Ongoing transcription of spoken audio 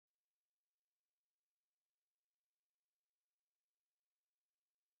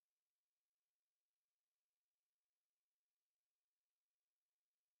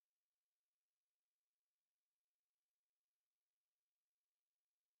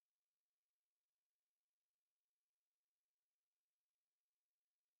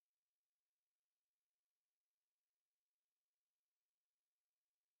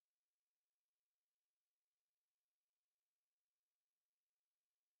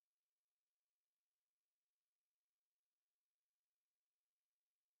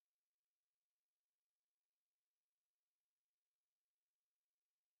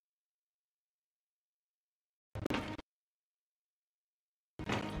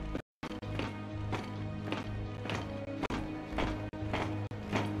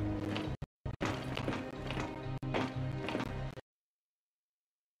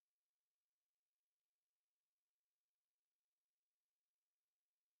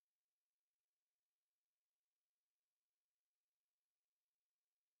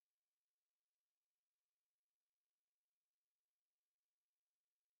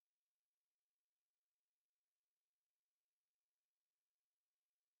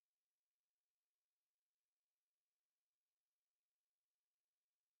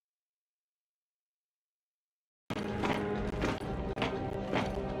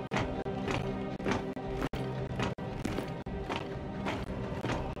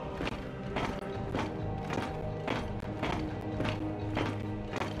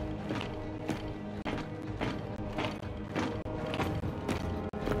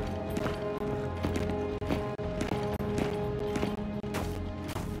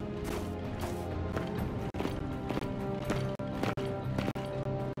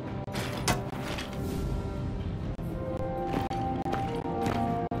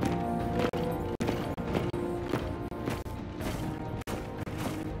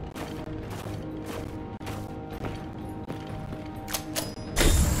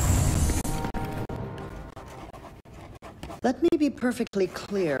Let me be perfectly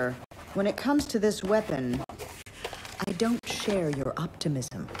clear. When it comes to this weapon, I don't share your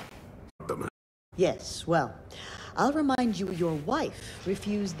optimism. Yes, well, I'll remind you your wife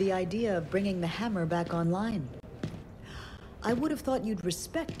refused the idea of bringing the hammer back online. I would have thought you'd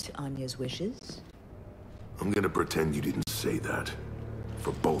respect Anya's wishes. I'm gonna pretend you didn't say that.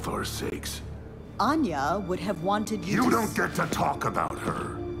 For both our sakes. Anya would have wanted you to... You don't get to talk about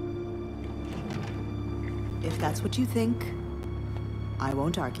her. If that's what you think, I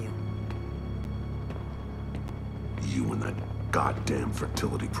won't argue. You and that goddamn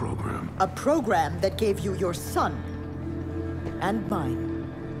fertility program. A program that gave you your son. And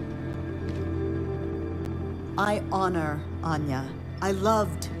mine. I honor Anya. I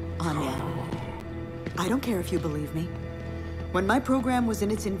loved Anya. I don't care if you believe me. When my program was in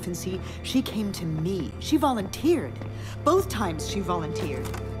its infancy, she came to me. She volunteered. Both times she volunteered.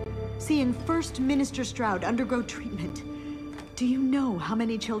 Seeing First Minister Stroud undergo treatment. Do you know how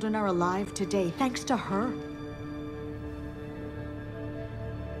many children are alive today thanks to her?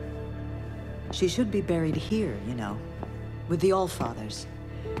 She should be buried here, you know, with the Allfathers.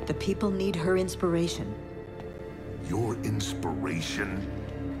 The people need her inspiration. Your inspiration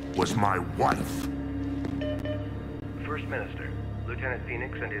was my wife. First Minister, Lieutenant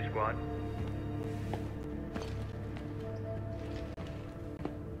Phoenix and his squad.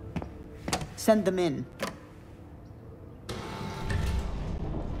 Send them in.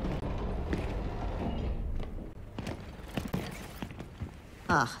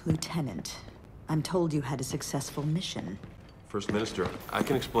 Ah, Lieutenant. I'm told you had a successful mission. First Minister, I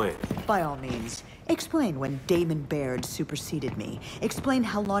can explain. By all means. Explain when Damon Baird superseded me. Explain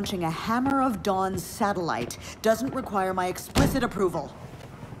how launching a Hammer of Dawn satellite doesn't require my explicit approval.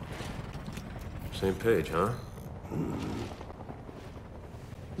 Same page, huh?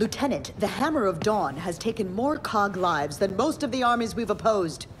 Lieutenant, the Hammer of Dawn has taken more COG lives than most of the armies we've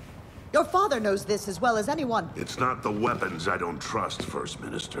opposed. Your father knows this as well as anyone. It's not the weapons I don't trust, First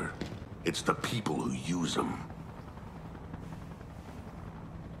Minister. It's the people who use them.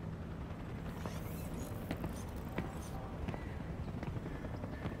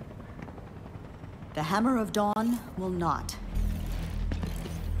 The Hammer of Dawn will not.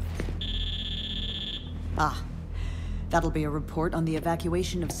 Ah, that'll be a report on the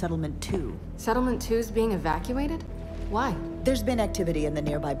evacuation of Settlement 2. Settlement 2's being evacuated? Why? There's been activity in the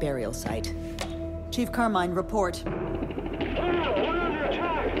nearby burial site. Chief Carmine, report. We're under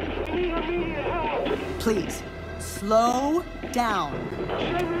attack! We need immediate help! Please, slow down.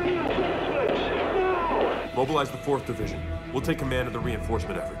 Send reinforcements! Now! Mobilize the 4th Division. We'll take command of the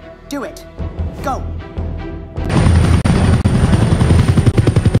reinforcement effort. Do it. Go.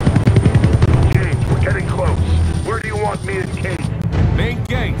 James, we're getting close. Where do you want me and Kate? Main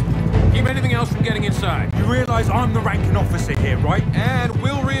gate. Keep anything else from getting inside. You realize I'm the ranking officer here, right? And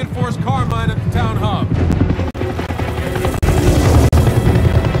we'll reinforce Carmine at the town hub.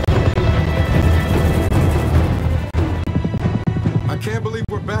 I can't believe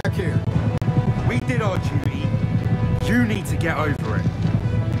we're back here. We did our duty. You need to get over it.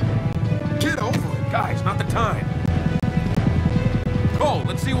 Get over it? Guys, not the time. Cole,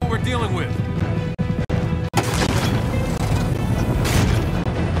 let's see what we're dealing with.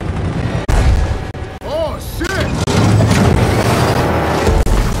 Oh, shit!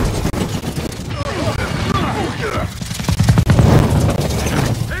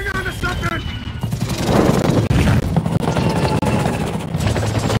 Hang on to something!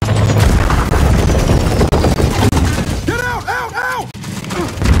 Get out! Out! Out!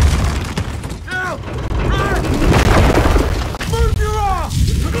 Out! Run! Move your ass!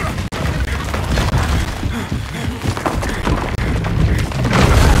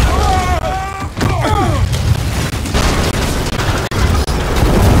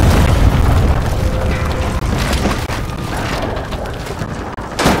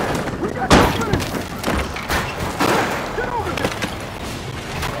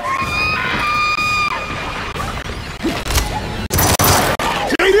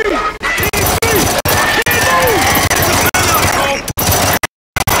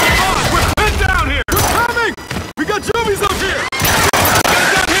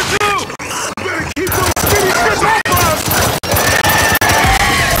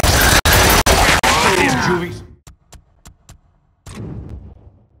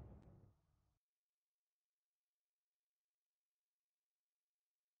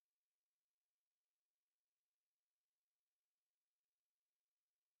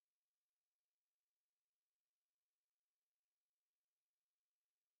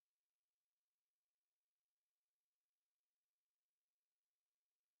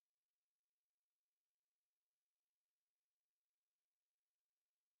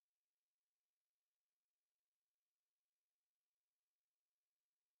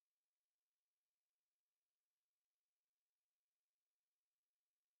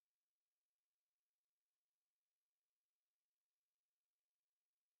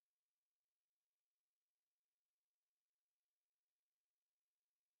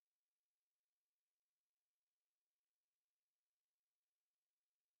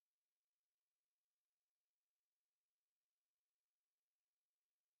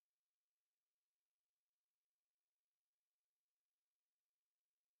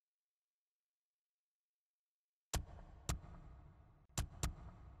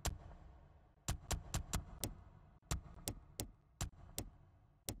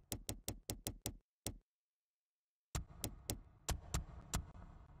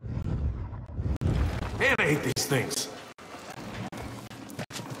 Man, I hate these things.